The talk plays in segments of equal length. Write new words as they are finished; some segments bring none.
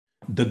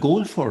The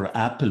goal for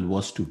Apple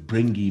was to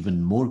bring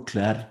even more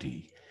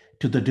clarity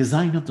to the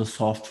design of the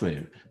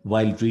software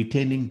while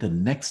retaining the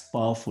next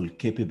powerful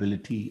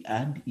capability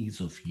and ease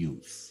of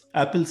use.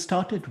 Apple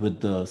started with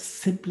the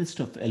simplest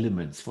of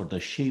elements for the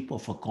shape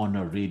of a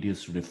corner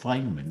radius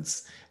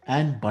refinements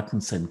and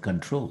buttons and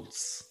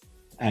controls.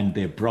 And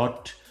they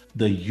brought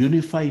the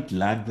unified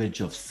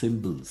language of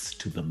symbols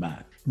to the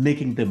Mac,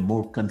 making them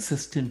more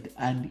consistent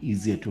and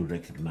easier to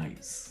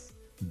recognize.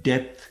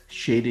 Depth,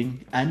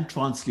 shading, and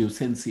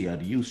translucency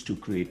are used to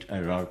create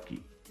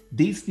hierarchy.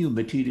 These new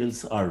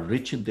materials are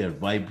rich in their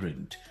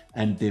vibrant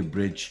and they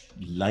bridge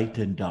light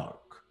and dark.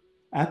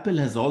 Apple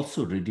has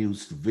also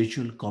reduced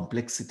visual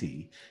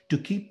complexity to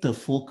keep the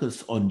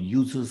focus on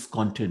users'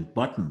 content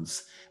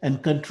buttons,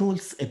 and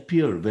controls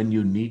appear when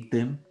you need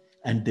them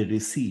and they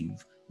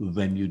receive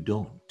when you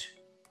don't.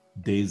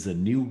 There is a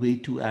new way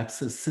to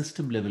access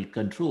system level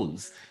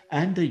controls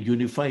and a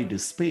unified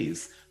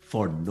space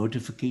for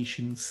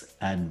notifications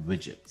and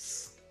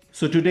widgets.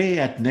 So today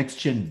at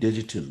Nextgen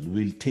Digital,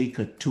 we'll take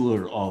a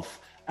tour of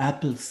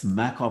Apple's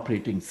Mac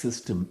operating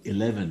system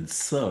 11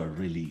 Sur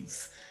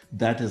release.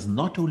 That is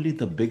not only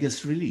the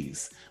biggest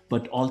release,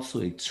 but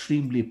also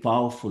extremely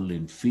powerful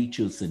in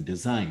features and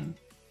design,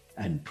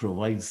 and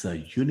provides a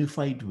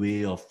unified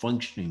way of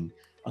functioning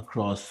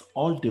across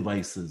all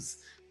devices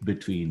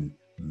between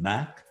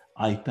Mac,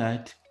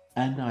 iPad,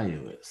 and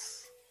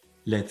iOS.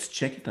 Let's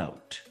check it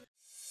out.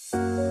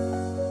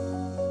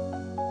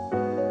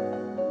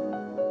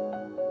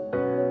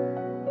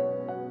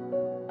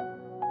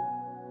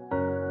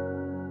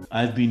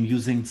 I've been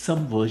using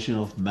some version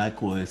of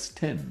macOS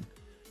 10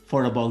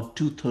 for about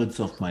 2/3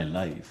 of my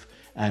life,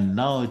 and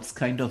now it's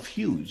kind of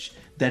huge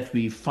that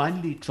we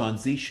finally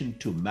transitioned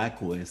to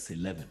macOS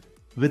 11.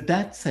 With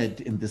that said,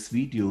 in this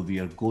video, we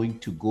are going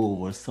to go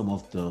over some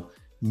of the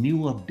new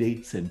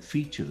updates and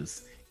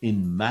features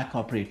in Mac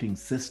operating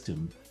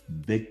system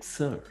Big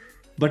Sur.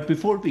 But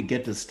before we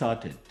get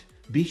started,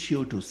 be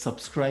sure to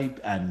subscribe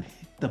and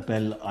hit the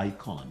bell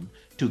icon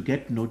to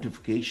get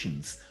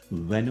notifications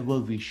whenever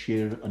we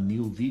share a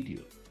new video.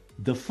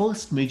 The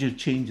first major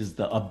change is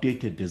the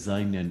updated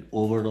design and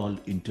overall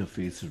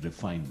interface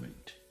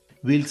refinement.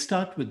 We'll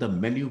start with the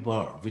menu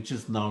bar, which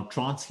is now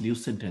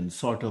translucent and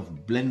sort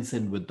of blends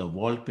in with the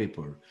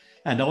wallpaper,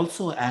 and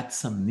also adds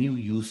some new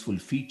useful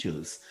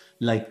features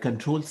like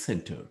Control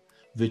Center,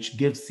 which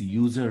gives the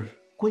user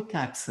quick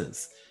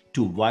access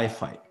to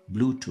Wi-Fi,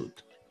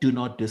 Bluetooth, Do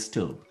Not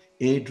Disturb,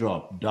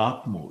 AirDrop,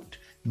 dark mode,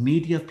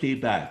 media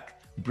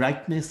playback,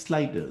 brightness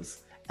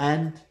sliders,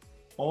 and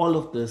all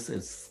of this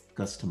is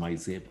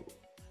customizable.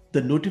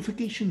 The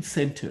notification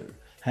center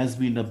has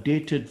been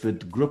updated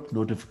with group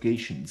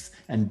notifications,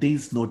 and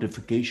these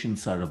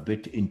notifications are a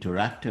bit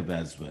interactive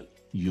as well.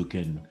 You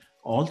can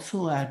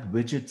also add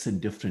widgets in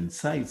different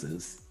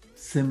sizes,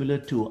 similar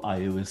to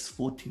iOS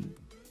 14.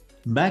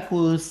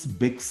 macOS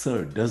Big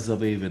Sur does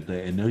away with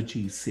the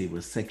energy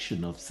saver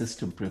section of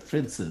system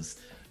preferences,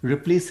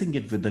 replacing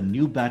it with a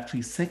new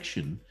battery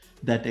section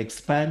that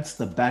expands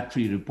the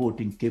battery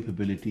reporting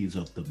capabilities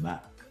of the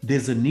Mac.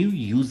 There's a new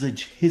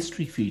usage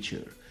history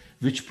feature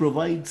which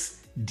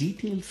provides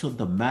details on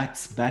the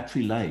Mac's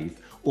battery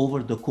life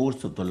over the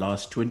course of the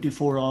last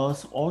 24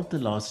 hours or the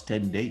last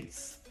 10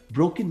 days,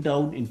 broken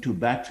down into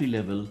battery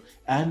level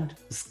and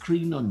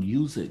screen on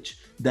usage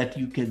that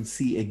you can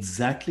see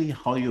exactly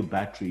how your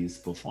battery is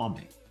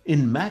performing.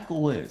 In Mac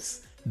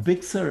OS,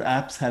 Big Sur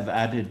apps have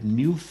added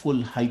new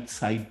full height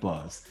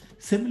sidebars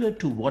similar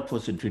to what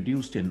was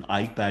introduced in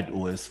iPad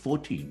OS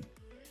 14,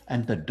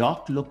 and the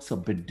dock looks a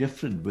bit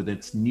different with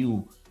its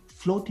new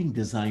floating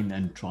design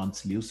and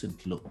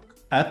translucent look.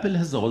 Apple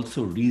has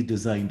also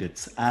redesigned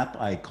its app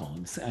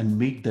icons and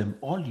made them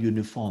all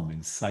uniform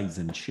in size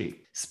and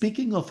shape.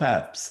 Speaking of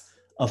apps,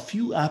 a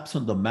few apps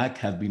on the Mac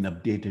have been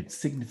updated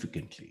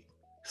significantly.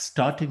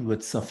 Starting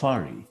with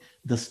Safari,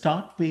 the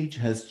start page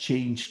has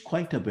changed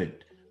quite a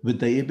bit, with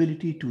the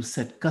ability to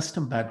set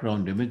custom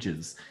background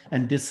images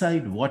and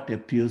decide what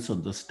appears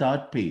on the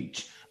start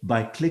page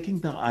by clicking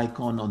the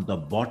icon on the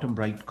bottom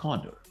right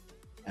corner,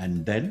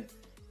 and then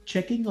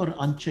checking or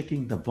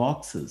unchecking the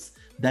boxes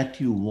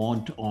that you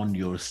want on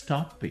your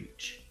start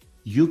page.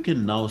 You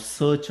can now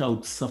search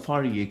out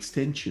Safari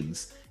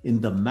extensions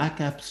in the Mac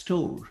App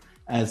Store,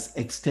 as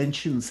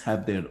extensions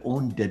have their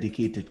own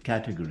dedicated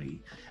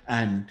category,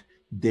 and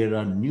there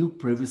are new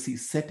privacy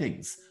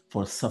settings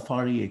for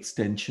Safari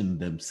extension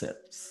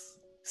themselves.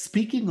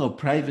 Speaking of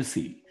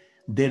privacy,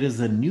 there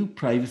is a new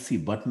privacy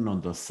button on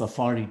the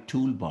Safari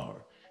toolbar,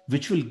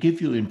 which will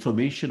give you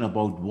information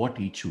about what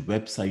each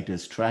website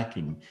is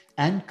tracking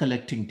and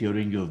collecting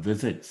during your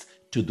visits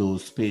to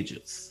those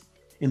pages.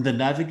 In the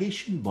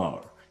navigation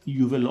bar,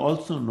 you will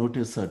also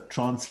notice a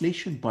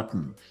translation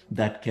button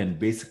that can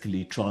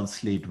basically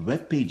translate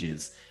web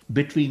pages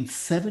between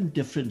 7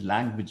 different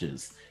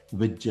languages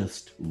with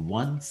just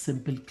one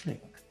simple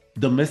click.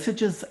 The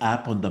Messages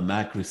app on the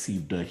Mac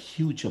received a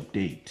huge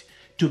update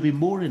to be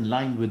more in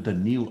line with the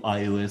new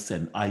iOS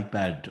and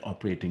iPad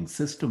operating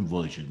system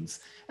versions,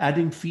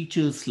 adding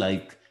features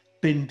like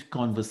pinned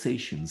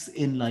conversations,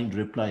 inline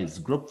replies,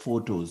 group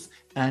photos,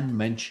 and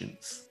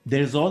mentions.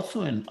 There's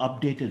also an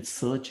updated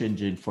search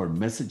engine for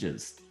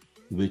messages,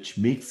 which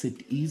makes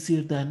it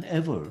easier than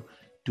ever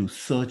to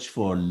search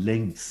for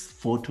links,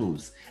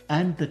 photos,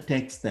 and the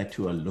text that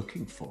you are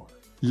looking for.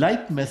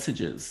 Like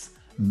messages,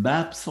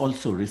 Maps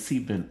also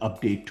received an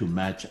update to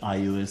match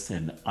iOS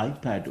and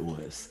iPad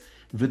OS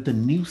with the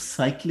new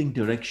cycling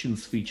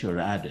directions feature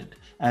added,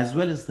 as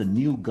well as the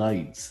new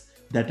guides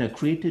that are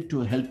created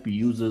to help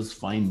users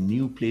find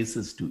new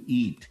places to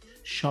eat,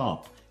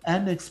 shop,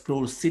 and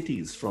explore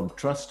cities from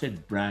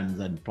trusted brands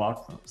and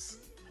partners.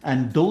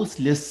 And those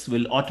lists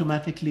will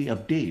automatically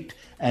update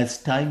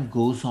as time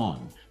goes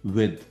on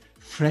with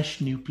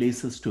fresh new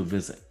places to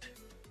visit.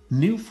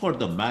 New for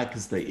the Mac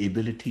is the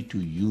ability to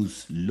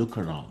use Look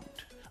Around,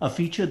 a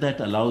feature that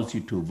allows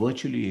you to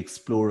virtually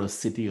explore a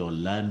city or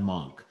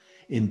landmark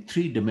in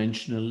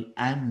three-dimensional,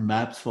 and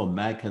Maps for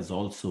Mac has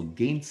also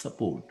gained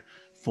support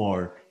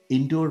for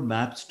indoor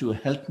maps to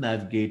help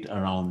navigate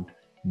around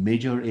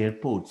major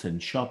airports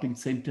and shopping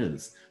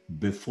centers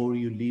before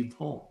you leave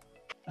home.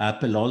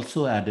 Apple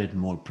also added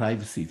more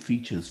privacy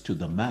features to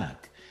the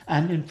Mac,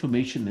 and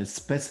information is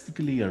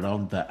specifically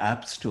around the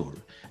App Store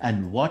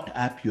and what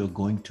app you're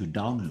going to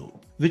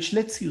download, which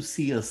lets you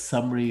see a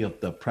summary of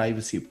the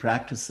privacy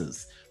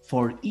practices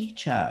for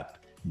each app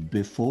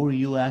before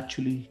you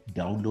actually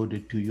download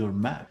it to your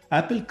Mac.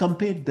 Apple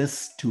compared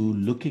this to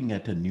looking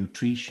at a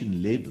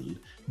nutrition label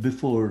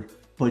before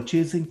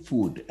purchasing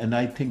food, and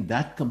I think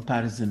that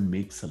comparison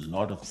makes a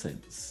lot of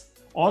sense.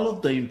 All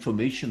of the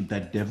information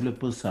that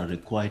developers are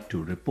required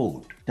to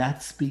report,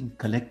 that's being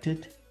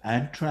collected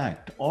and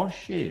tracked or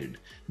shared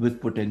with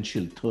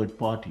potential third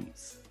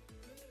parties.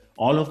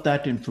 All of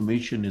that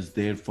information is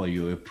there for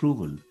your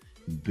approval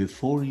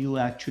before you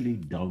actually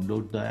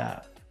download the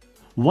app.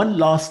 One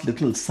last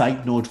little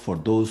side note for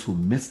those who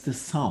miss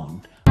this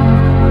sound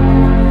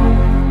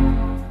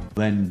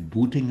when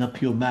booting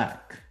up your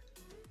Mac.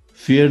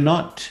 Fear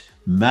not,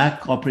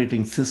 Mac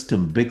operating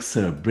system Big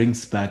Sur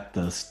brings back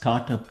the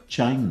startup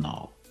Chime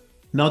now.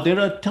 Now there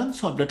are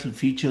tons of little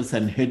features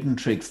and hidden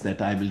tricks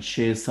that I will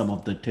share some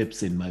of the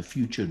tips in my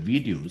future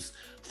videos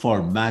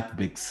for Mac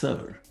Big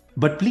Sur.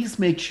 But please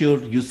make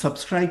sure you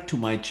subscribe to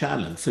my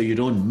channel so you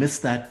don't miss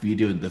that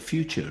video in the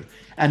future,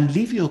 and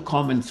leave your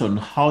comments on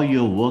how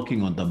you're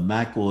working on the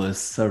macOS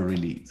Sur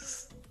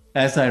release.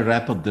 As I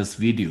wrap up this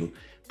video,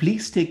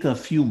 please take a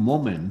few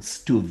moments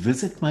to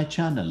visit my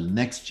channel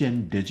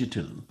Nextgen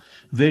Digital,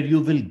 where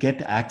you will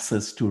get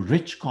access to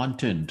rich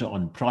content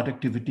on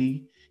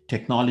productivity,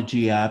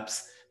 technology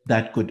apps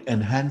that could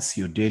enhance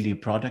your daily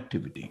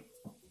productivity.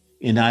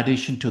 In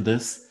addition to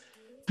this,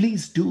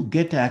 please do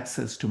get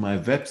access to my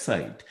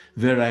website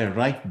where I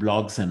write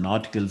blogs and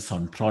articles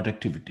on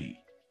productivity.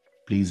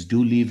 Please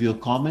do leave your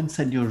comments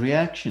and your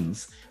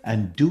reactions,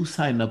 and do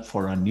sign up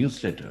for our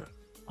newsletter.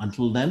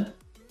 Until then,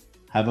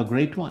 have a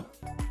great one.